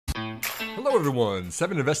Hello, everyone.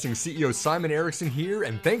 7 Investing CEO Simon Erickson here,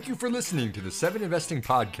 and thank you for listening to the 7 Investing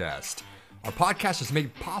Podcast. Our podcast is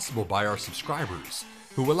made possible by our subscribers,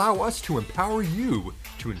 who allow us to empower you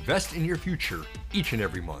to invest in your future each and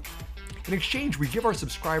every month. In exchange, we give our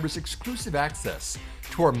subscribers exclusive access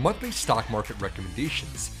to our monthly stock market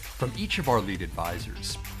recommendations from each of our lead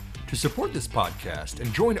advisors. To support this podcast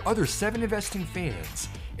and join other 7 Investing fans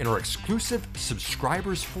in our exclusive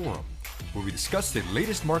Subscribers Forum, where we discuss the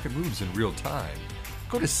latest market moves in real time,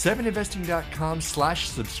 go to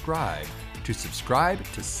 7investing.com/subscribe to subscribe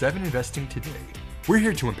to 7 Investing today. We're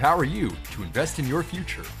here to empower you to invest in your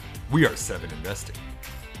future. We are 7 Investing.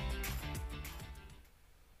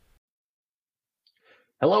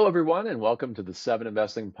 Hello, everyone, and welcome to the 7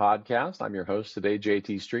 Investing Podcast. I'm your host today,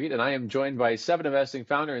 JT Street, and I am joined by 7 Investing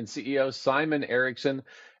founder and CEO Simon Erickson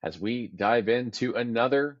as we dive into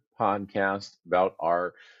another podcast about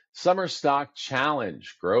our Summer Stock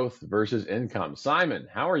Challenge, growth versus income. Simon,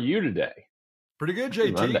 how are you today? Pretty good,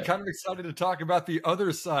 JT. Kind of excited to talk about the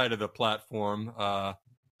other side of the platform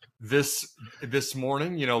this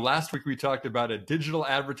morning. You know, last week we talked about a digital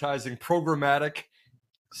advertising programmatic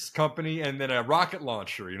company and then a rocket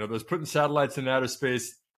launcher, you know, those putting satellites in outer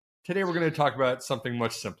space. Today we're going to talk about something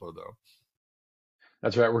much simpler, though.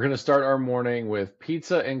 That's right. We're going to start our morning with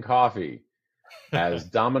pizza and coffee as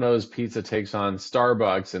Domino's Pizza takes on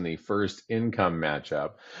Starbucks in the first income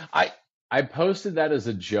matchup. I posted that as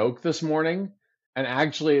a joke this morning, and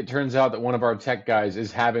actually it turns out that one of our tech guys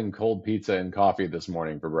is having cold pizza and coffee this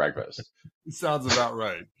morning for breakfast. Sounds about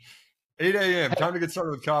right. 8 a.m., time to get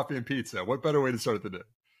started with coffee and pizza. What better way to start the day?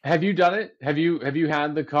 Have you done it? Have you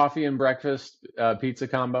had the coffee and breakfast pizza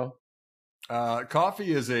combo?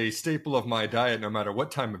 Coffee is a staple of my diet no matter what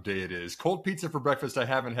time of day it is. Cold pizza for breakfast I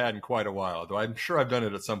haven't had in quite a while, though I'm sure I've done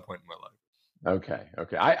it at some point in my life. Okay.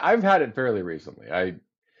 I've had it fairly recently.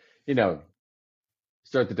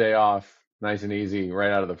 Start the day off nice and easy, right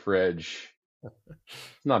out of the fridge.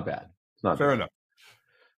 It's not bad. It's not fair bad. enough.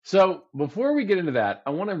 So before we get into that, I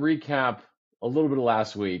want to recap a little bit of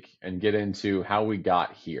last week and get into how we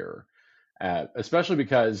got here, especially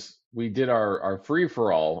because we did our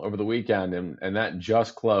free-for-all over the weekend, and that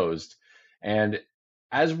just closed. And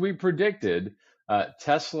as we predicted,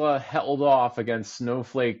 Tesla held off against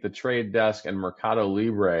Snowflake, The Trade Desk, and Mercado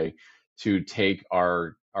Libre to take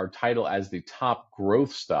our title as the top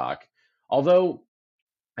growth stock. Although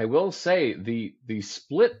I will say the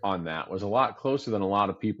split on that was a lot closer than a lot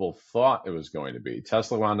of people thought it was going to be.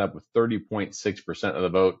 Tesla wound up with 30.6% of the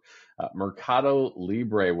vote. Mercado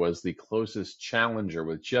Libre was the closest challenger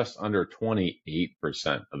with just under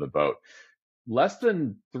 28% of the vote. Less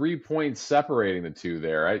than 3 points separating the two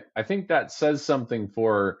there. I think that says something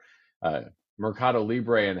for Mercado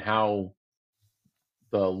Libre and how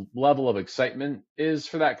the level of excitement is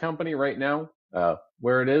for that company right now,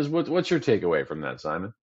 where it is. What's your takeaway from that,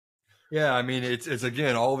 Simon? Yeah, I mean, it's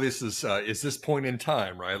again, all this is this point in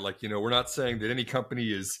time, right? Like, you know, we're not saying that any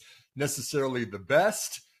company is necessarily the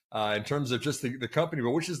best in terms of just the company,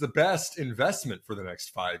 but which is the best investment for the next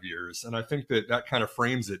 5 years. And I think that kind of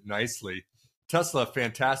frames it nicely. Tesla,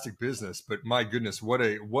 fantastic business, but my goodness, what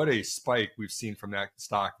a spike we've seen from that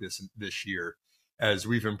stock this year as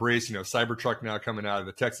we've embraced, you know, Cybertruck now coming out of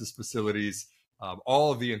the Texas facilities,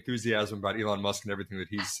 all of the enthusiasm about Elon Musk and everything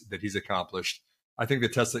that he's accomplished. I think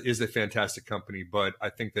that Tesla is a fantastic company, but I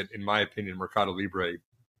think that, in my opinion, Mercado Libre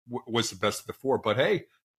was the best of the four. But hey,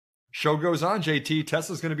 show goes on, JT.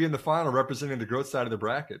 Tesla's going to be in the final representing the growth side of the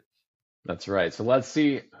bracket. That's right. So let's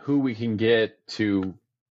see who we can get to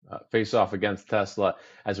face off against Tesla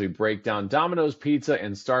as we break down Domino's Pizza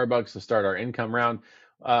and Starbucks to start our income round.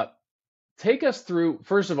 Take us through,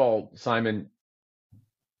 first of all, Simon,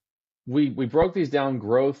 we broke these down,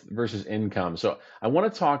 growth versus income. So I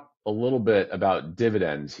want to talk a little bit about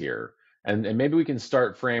dividends here, and maybe we can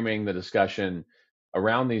start framing the discussion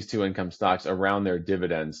around these two income stocks around their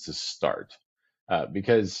dividends to start,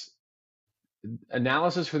 because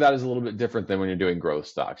analysis for that is a little bit different than when you're doing growth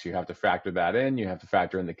stocks. You have to factor that in. You have to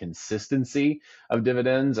factor in the consistency of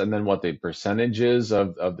dividends and then what the percentage is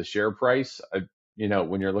of the share price,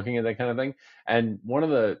 when you're looking at that kind of thing. And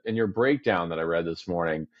in your breakdown that I read this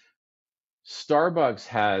morning, Starbucks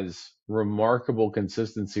has remarkable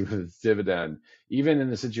consistency with its dividend, even in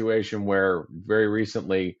the situation where very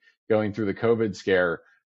recently, going through the COVID scare,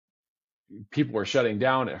 people were shutting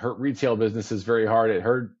down. It hurt retail businesses very hard. It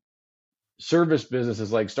hurt service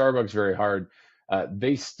businesses like Starbucks very hard.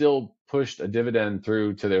 They still pushed a dividend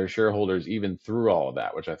through to their shareholders, even through all of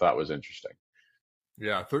that, which I thought was interesting.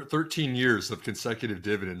 Yeah, 13 years of consecutive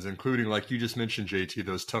dividends, including, like you just mentioned, JT,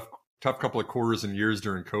 those tough couple of quarters and years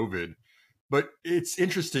during COVID. But it's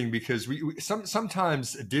interesting because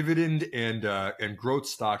sometimes dividend and growth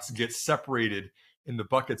stocks get separated in the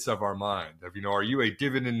buckets of our mind. Of, are you a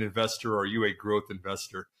dividend investor or are you a growth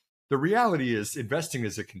investor? The reality is investing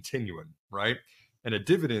is a continuum, right? And a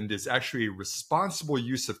dividend is actually a responsible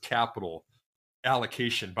use of capital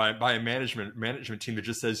allocation by a management team that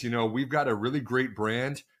just says, we've got a really great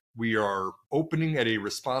brand. We are opening at a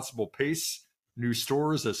responsible pace, new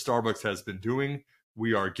stores, as Starbucks has been doing.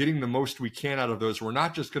 We are getting the most we can out of those. We're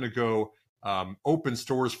not just going to go open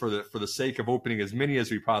stores for the sake of opening as many as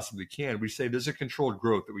we possibly can. We say there's a controlled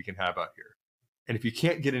growth that we can have out here. And if you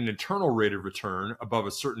can't get an internal rate of return above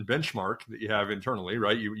a certain benchmark that you have internally,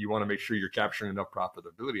 right? You want to make sure you're capturing enough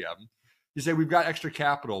profitability out of them. You say, we've got extra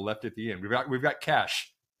capital left at the end. We've got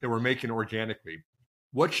cash that we're making organically.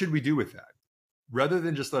 What should we do with that? Rather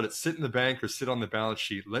than just let it sit in the bank or sit on the balance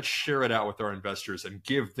sheet, let's share it out with our investors and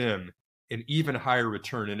give them an even higher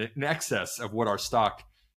return in excess of what our stock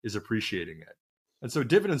is appreciating at. And so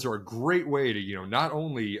dividends are a great way to, not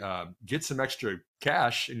only get some extra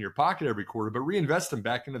cash in your pocket every quarter, but reinvest them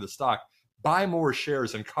back into the stock, buy more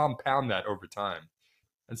shares and compound that over time.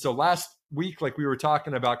 And so last week, like we were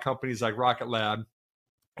talking about companies like Rocket Lab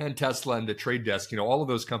and Tesla and the Trade Desk, all of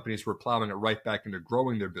those companies were plowing it right back into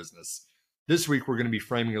growing their business. This week, we're going to be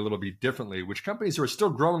framing a little bit differently, which companies are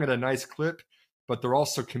still growing at a nice clip, but they're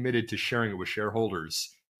also committed to sharing it with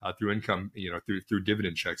shareholders through income, through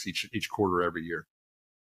dividend checks each quarter every year.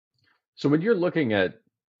 So when you're looking at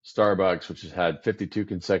Starbucks, which has had 52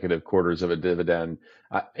 consecutive quarters of a dividend,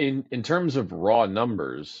 in terms of raw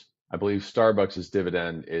numbers, I believe Starbucks'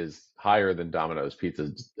 dividend is higher than Domino's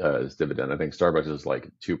Pizza's dividend. I think Starbucks is like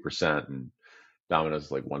 2% and Domino's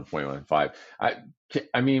is like 1.15.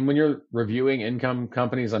 I mean, when you're reviewing income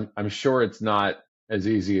companies, I'm sure it's not as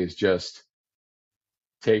easy as just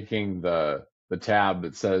taking the tab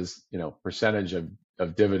that says, percentage of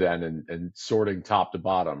dividend and sorting top to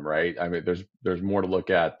bottom, right? I mean, there's more to look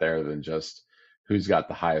at there than just who's got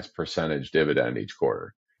the highest percentage dividend each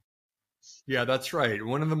quarter. Yeah, that's right.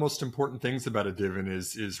 One of the most important things about a dividend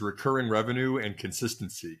is recurring revenue and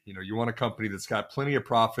consistency. You want a company that's got plenty of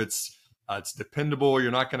profits. It's dependable.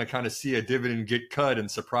 You're not going to kind of see a dividend get cut and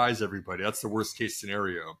surprise everybody. That's the worst case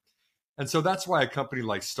scenario. And so that's why a company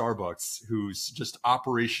like Starbucks, whose just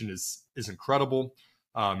operation is incredible,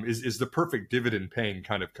 is the perfect dividend paying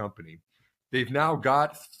kind of company. They've now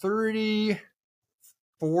got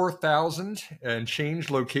 34,000 and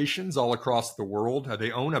change locations all across the world.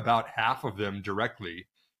 They own about half of them directly,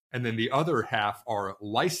 and then the other half are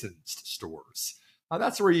licensed stores.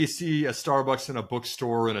 That's where you see a Starbucks in a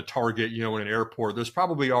bookstore and a Target, in an airport. There's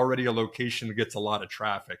probably already a location that gets a lot of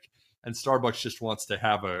traffic, and Starbucks just wants to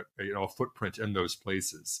have a footprint in those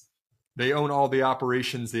places. They own all the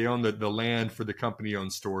operations. They own the land for the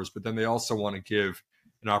company-owned stores, but then they also want to give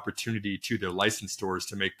an opportunity to their licensed stores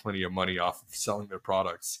to make plenty of money off of selling their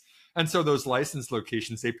products. And so those licensed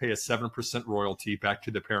locations, they pay a 7% royalty back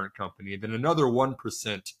to the parent company, and then another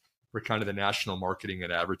 1% for kind of the national marketing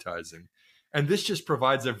and advertising. And this just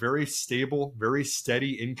provides a very stable, very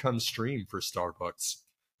steady income stream for Starbucks.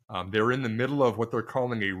 They're in the middle of what they're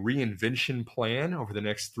calling a reinvention plan over the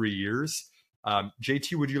next 3 years.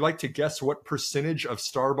 JT, would you like to guess what percentage of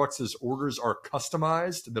Starbucks' orders are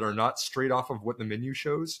customized that are not straight off of what the menu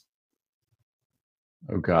shows?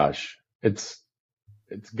 Oh gosh, it's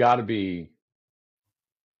got to be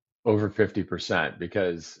over 50%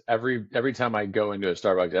 because every time I go into a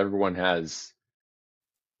Starbucks, everyone has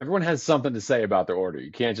something to say about their order.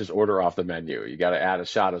 You can't just order off the menu. You got to add a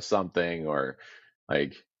shot of something or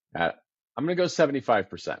I'm going to go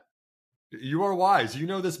 75%. You are wise. You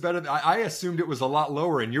know this better. I assumed it was a lot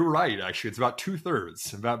lower, and you're right. Actually, it's about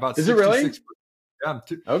 2/3. About Is it really? Yeah.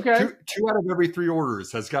 Okay. Two out of every 3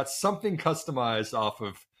 orders has got something customized off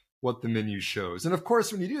of what the menu shows. And of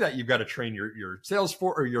course, when you do that, you've got to train your sales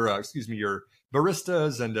for or your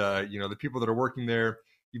baristas and the people that are working there.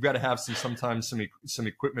 You've got to have sometimes some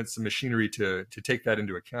equipment, some machinery to take that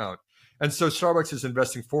into account. And so Starbucks is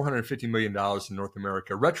investing $450 million in North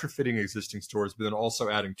America, retrofitting existing stores, but then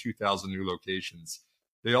also adding 2,000 new locations.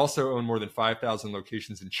 They also own more than 5,000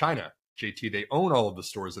 locations in China. JT, they own all of the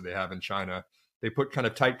stores that they have in China. They put kind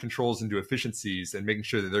of tight controls into efficiencies and making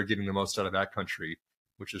sure that they're getting the most out of that country,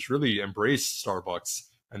 which has really embraced Starbucks.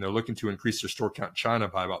 And they're looking to increase their store count in China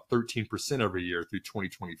by about 13% every year through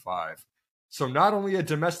 2025. So not only a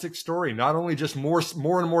domestic story, not only just more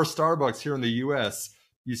and more Starbucks here in the U.S.,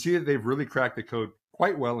 you see that they've really cracked the code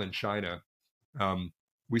quite well in China.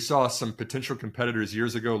 We saw some potential competitors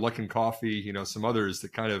years ago, Luckin Coffee, some others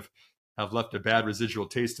that kind of have left a bad residual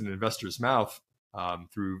taste in an investor's mouth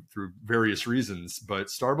through various reasons. But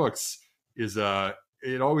Starbucks is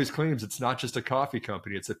it always claims it's not just a coffee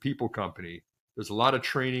company, it's a people company. There's a lot of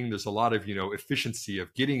training, there's a lot of, efficiency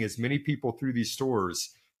of getting as many people through these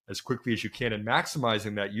stores as quickly as you can and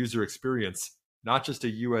maximizing that user experience, not just a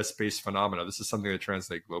US based phenomena. This is something that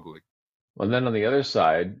translates globally. Well, and then on the other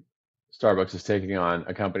side, Starbucks is taking on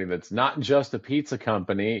a company that's not just a pizza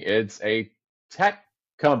company, it's a tech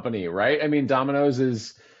company, right? I mean, Domino's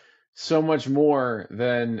is so much more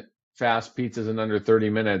than fast pizzas in under 30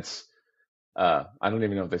 minutes. I don't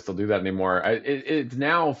even know if they still do that anymore. It's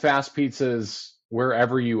now fast pizzas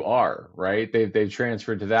wherever you are, right? They've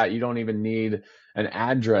transferred to that. You don't even need an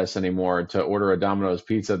address anymore to order a Domino's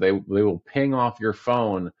pizza. They will ping off your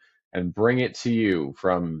phone and bring it to you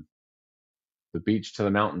from the beach to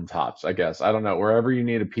the mountaintops, I guess. I don't know. Wherever you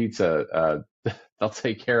need a pizza, they'll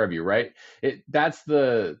take care of you, right? That's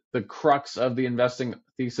the crux of the investing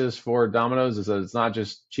thesis for Domino's is that it's not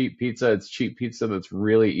just cheap pizza, it's cheap pizza that's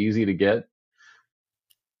really easy to get.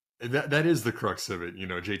 That is the crux of it,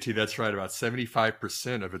 JT. That's right. About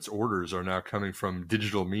 75% of its orders are now coming from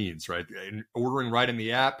digital means, right? And ordering right in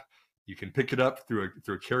the app, you can pick it up through a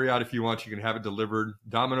carryout if you want. You can have it delivered.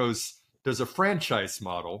 Domino's does a franchise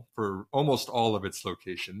model for almost all of its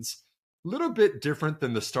locations. A little bit different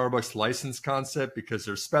than the Starbucks license concept because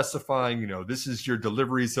they're specifying, this is your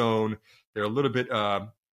delivery zone. They're a little bit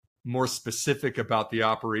more specific about the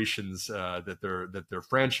operations that their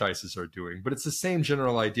franchises are doing, but it's the same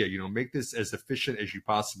general idea. Make this as efficient as you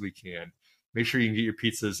possibly can. Make sure you can get your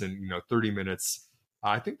pizzas in 30 minutes.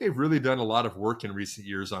 I think they've really done a lot of work in recent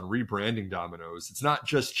years on rebranding Domino's. It's not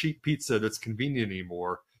just cheap pizza that's convenient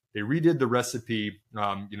anymore. They redid the recipe.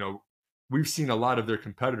 We've seen a lot of their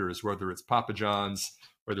competitors, whether it's Papa John's,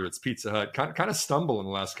 whether it's Pizza Hut, kind of stumble in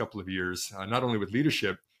the last couple of years, not only with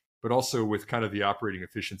leadership, but also with kind of the operating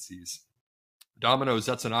efficiencies. Domino's,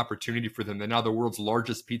 that's an opportunity for them. They're now the world's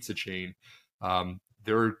largest pizza chain.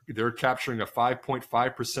 They're capturing a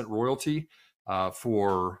 5.5% royalty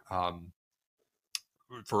for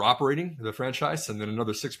operating the franchise, and then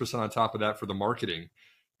another 6% on top of that for the marketing.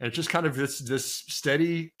 And it's just kind of this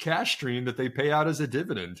steady cash stream that they pay out as a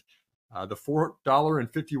dividend. The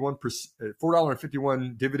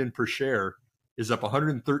 $4.51 dividend per share is up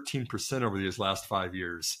 113% over these last 5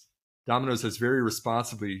 years. Domino's has very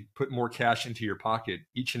responsibly put more cash into your pocket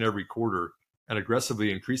each and every quarter and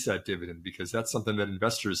aggressively increase that dividend because that's something that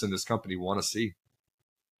investors in this company want to see.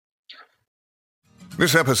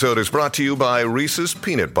 This episode is brought to you by Reese's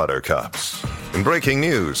Peanut Butter Cups. In breaking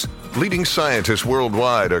news, leading scientists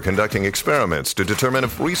worldwide are conducting experiments to determine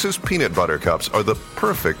if Reese's Peanut Butter Cups are the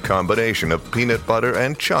perfect combination of peanut butter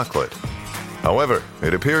and chocolate. However,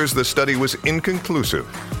 it appears the study was inconclusive,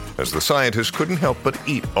 as the scientists couldn't help but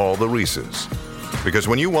eat all the Reese's. Because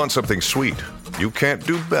when you want something sweet, you can't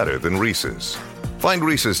do better than Reese's. Find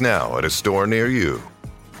Reese's now at a store near you.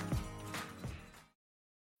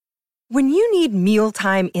 When you need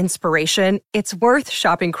mealtime inspiration, it's worth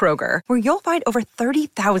shopping Kroger, where you'll find over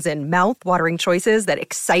 30,000 mouth-watering choices that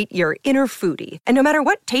excite your inner foodie. And no matter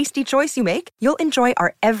what tasty choice you make, you'll enjoy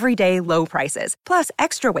our everyday low prices, plus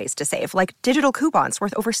extra ways to save, like digital coupons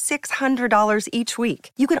worth over $600 each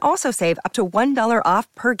week. You can also save up to $1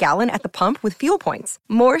 off per gallon at the pump with fuel points.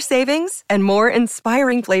 More savings and more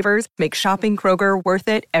inspiring flavors make shopping Kroger worth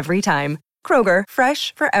it every time. Kroger,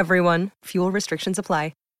 fresh for everyone. Fuel restrictions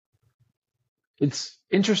apply. It's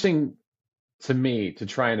interesting to me to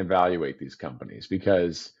try and evaluate these companies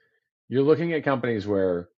because you're looking at companies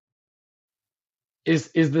where is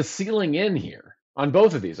the ceiling in here on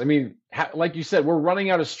both of these? I mean, like you said, we're running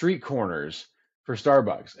out of street corners for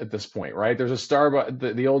Starbucks at this point, right? There's a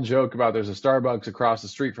Starbucks, the old joke about there's a Starbucks across the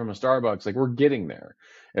street from a Starbucks, like we're getting there,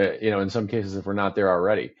 in some cases if we're not there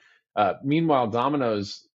already. Meanwhile,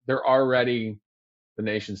 Domino's, they're already the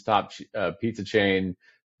nation's top pizza chain,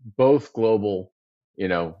 both global,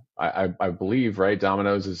 I believe, right?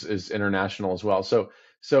 Domino's is international as well. So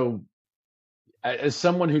as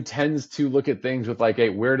someone who tends to look at things with like, hey,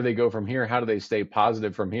 where do they go from here? How do they stay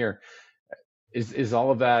positive from here? Is all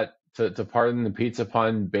of that, to pardon the pizza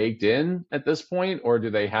pun, baked in at this point, or do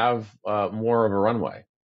they have more of a runway?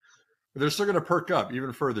 They're still going to perk up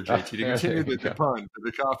even further, JT, to continue the pun,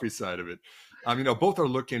 the coffee side of it. Both are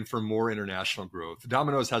looking for more international growth.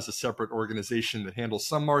 Domino's has a separate organization that handles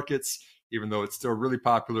some markets, even though it's still really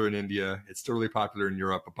popular in India. It's still really popular in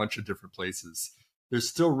Europe, a bunch of different places. There's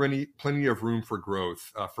still really plenty of room for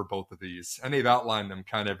growth for both of these, and they've outlined them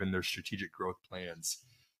kind of in their strategic growth plans.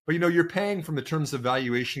 But, you're paying from the terms of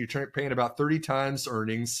valuation, you're paying about 30 times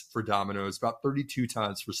earnings for Domino's, about 32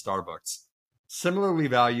 times for Starbucks. Similarly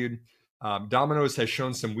valued, Domino's has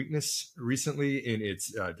shown some weakness recently in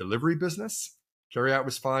its delivery business. Carryout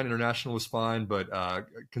was fine, international was fine, but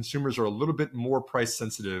consumers are a little bit more price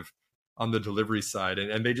sensitive on the delivery side.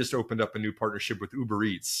 And they just opened up a new partnership with Uber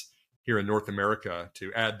Eats here in North America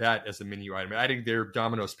to add that as a menu item, adding their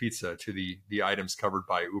Domino's pizza to the items covered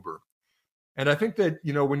by Uber. And I think that,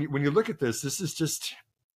 when you look at this is just,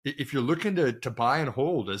 if you're looking to buy and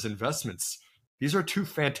hold as investments, these are two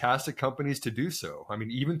fantastic companies to do so. I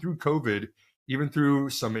mean, even through COVID, even through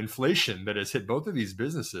some inflation that has hit both of these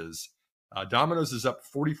businesses, Domino's is up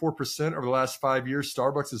 44% over the last 5 years.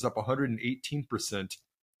 Starbucks is up 118%.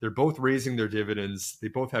 They're both raising their dividends. They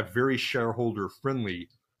both have very shareholder-friendly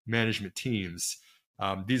management teams.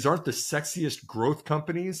 These aren't the sexiest growth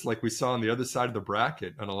companies like we saw on the other side of the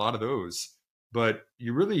bracket on a lot of those. But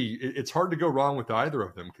it's hard to go wrong with either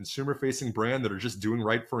of them. Consumer-facing brand that are just doing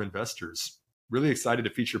right for investors. Really excited to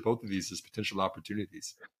feature both of these as potential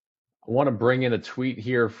opportunities. I want to bring in a tweet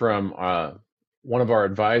here from one of our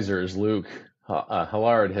advisors, Luke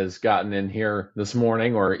Hillard, has gotten in here this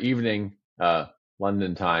morning or evening,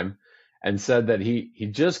 London time, and said that he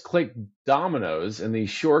just clicked Domino's in the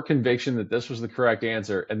sure conviction that this was the correct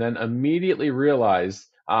answer, and then immediately realized,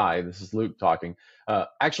 this is Luke talking,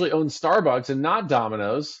 actually owns Starbucks and not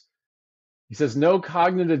Domino's. He says, no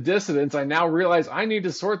cognitive dissonance. I now realize I need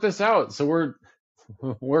to sort this out. So we're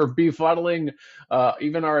befuddling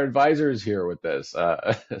even our advisors here with this.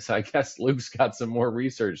 So I guess Luke's got some more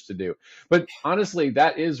research to do. But honestly,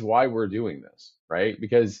 that is why we're doing this, right?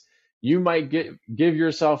 Because you might give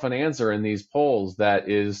yourself an answer in these polls that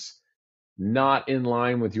is not in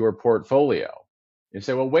line with your portfolio. You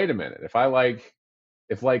say, well, wait a minute. If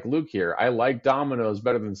like Luke here, I like Domino's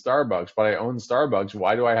better than Starbucks, but I own Starbucks.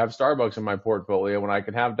 Why do I have Starbucks in my portfolio when I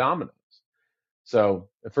could have Domino's? So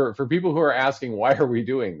for people who are asking, why are we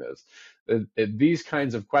doing this? These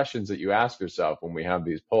kinds of questions that you ask yourself when we have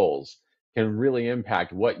these polls can really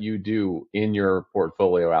impact what you do in your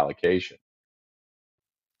portfolio allocation.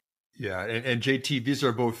 Yeah, and JT, these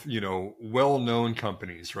are both, well-known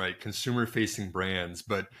companies, right? Consumer-facing brands.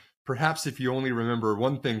 But perhaps if you only remember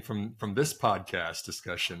one thing from this podcast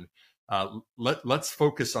discussion, let's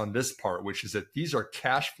focus on this part, which is that these are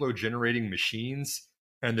cash flow generating machines,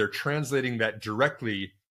 and they're translating that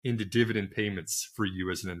directly into dividend payments for you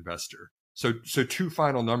as an investor. So two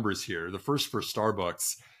final numbers here. The first for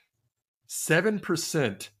Starbucks,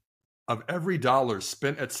 7% of every dollar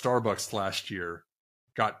spent at Starbucks last year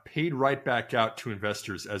got paid right back out to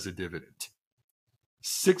investors as a dividend.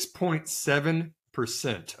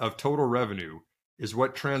 6.7% of total revenue is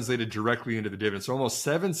what translated directly into the dividend. So almost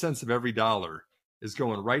 7 cents of every dollar is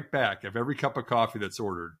going right back, of every cup of coffee that's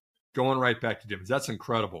ordered, going right back to dividends. That's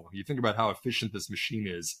incredible. You think about how efficient this machine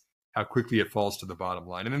is, how quickly it falls to the bottom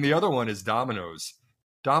line. And then the other one is Domino's.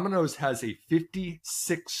 Domino's has a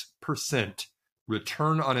 56%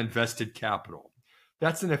 return on invested capital.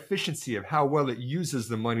 That's an efficiency of how well it uses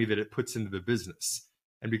the money that it puts into the business.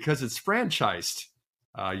 And because it's franchised,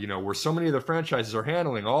 where so many of the franchises are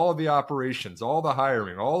handling all of the operations, all the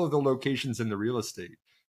hiring, all of the locations in the real estate,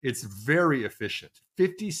 it's very efficient.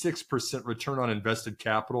 56% return on invested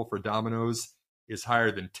capital for Domino's is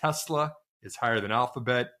higher than Tesla, is higher than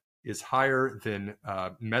Alphabet, is higher than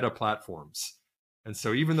Meta platforms. And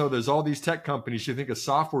so even though there's all these tech companies, you think of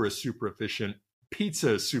software is super efficient,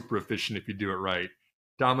 pizza is super efficient if you do it right.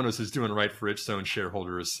 Domino's is doing right for its own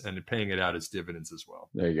shareholders and paying it out as dividends as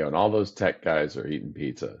well. There you go. And all those tech guys are eating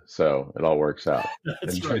pizza. So it all works out.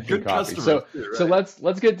 That's and right. Good coffee. So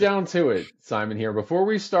let's get down to it, Simon, here. Before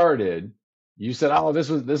we started, you said,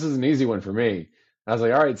 this is an easy one for me. I was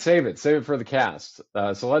like, all right, save it for the cast.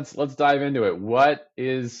 So let's dive into it.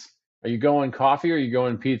 Are you going coffee or are you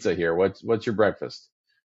going pizza here? What's your breakfast?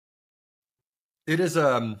 It is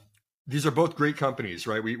these are both great companies,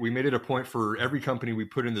 right? We made it a point for every company we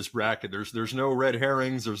put in this bracket. There's no red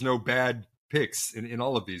herrings. There's no bad picks in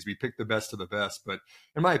all of these. We pick the best of the best. But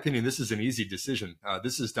in my opinion, this is an easy decision.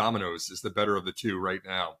 This is Domino's is the better of the two right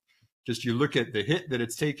now. Just you look at the hit that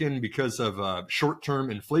it's taken because of short-term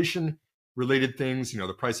inflation related things,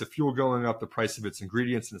 the price of fuel going up, the price of its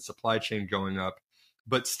ingredients and its supply chain going up,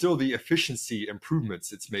 but still the efficiency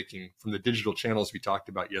improvements it's making from the digital channels we talked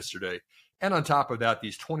about yesterday. And on top of that,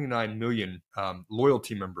 these 29 million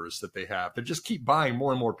loyalty members that they have that just keep buying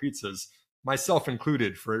more and more pizzas, myself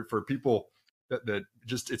included, for people that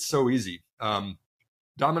just, it's so easy.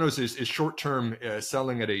 Domino's is short-term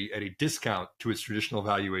selling at a discount to its traditional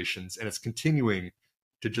valuations, and it's continuing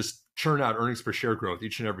to just churn out earnings per share growth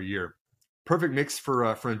each and every year. Perfect mix for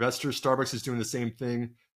investors. Starbucks is doing the same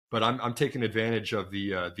thing, but I'm taking advantage of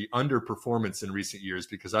the underperformance in recent years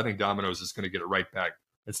because I think Domino's is going to get it right back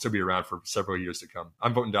and still be around for several years to come.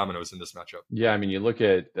 I'm voting Domino's in this matchup. Yeah, I mean, you look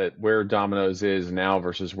at where Domino's is now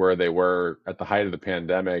versus where they were at the height of the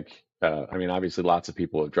pandemic. I mean, obviously, lots of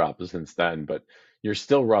people have dropped since then, but you're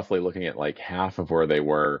still roughly looking at like half of where they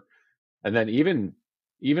were. And then even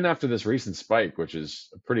after this recent spike, which is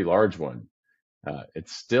a pretty large one,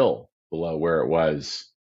 it's still below where it was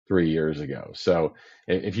 3 years ago. So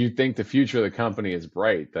if you think the future of the company is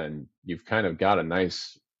bright, then you've kind of got a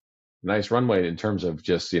nice runway in terms of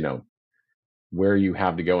just, where you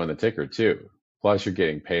have to go in the ticker too. Plus you're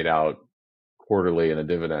getting paid out quarterly in a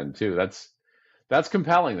dividend too. That's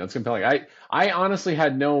compelling. That's compelling. I honestly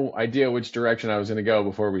had no idea which direction I was going to go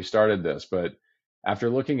before we started this, but after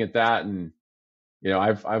looking at that, and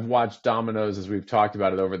I've watched Domino's as we've talked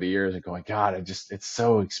about it over the years, and going, God, it's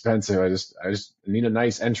so expensive. I just need a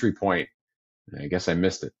nice entry point. And I guess I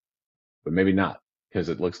missed it, but maybe not, because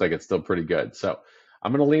it looks like it's still pretty good. So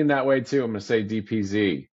I'm going to lean that way too. I'm going to say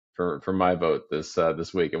DPZ for my vote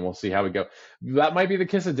this week, and we'll see how we go. That might be the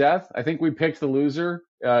kiss of death. I think we picked the loser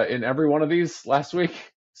in every one of these last week.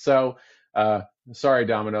 So sorry,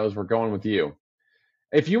 Domino's, we're going with you.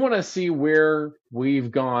 If you want to see where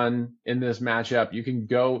we've gone in this matchup, you can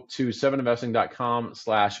go to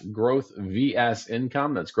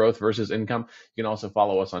 7investing.com/growth-vs-income. That's growth versus income. You can also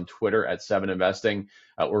follow us on Twitter at 7investing.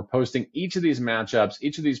 We're posting each of these matchups,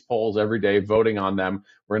 each of these polls every day, voting on them.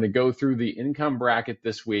 We're going to go through the income bracket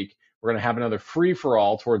this week. We're going to have another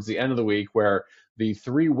free-for-all towards the end of the week, where the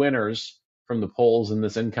 3 winners from the polls in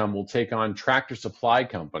this income will take on Tractor Supply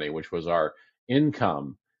Company, which was our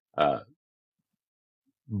income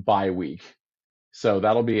bye week. So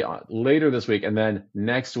that'll be later this week. And then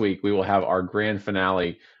next week, we will have our grand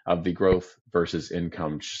finale of the growth versus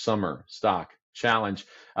income summer stock challenge.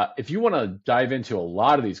 If you want to dive into a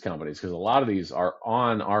lot of these companies, because a lot of these are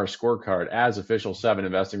on our scorecard as official 7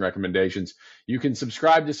 Investing recommendations, you can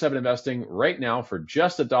subscribe to 7 Investing right now for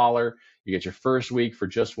just $1. You get your first week for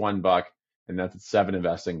just $1, and that's at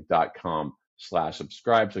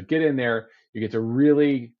 7investing.com/subscribe. So get in there. You get to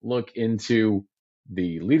really look into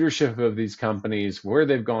the leadership of these companies, where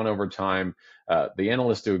they've gone over time. The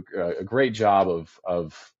analysts do a great job of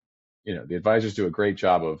the advisors do a great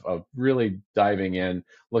job of really diving in,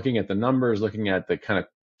 looking at the numbers, looking at the kind of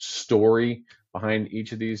story behind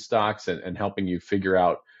each of these stocks, and helping you figure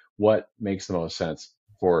out what makes the most sense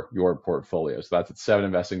for your portfolio. So that's at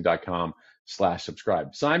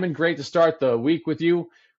 7investing.com/subscribe. Simon, great to start the week with you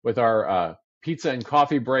with our pizza and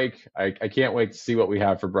coffee break. I can't wait to see what we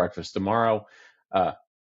have for breakfast tomorrow.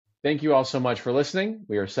 Thank you all so much for listening.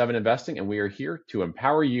 We are 7 Investing, and we are here to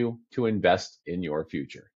empower you to invest in your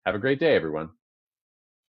future. Have a great day, everyone.